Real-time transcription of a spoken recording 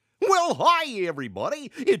Well, hi,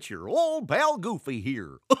 everybody. It's your old pal Goofy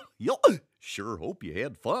here. Yo, sure hope you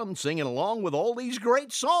had fun singing along with all these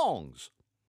great songs.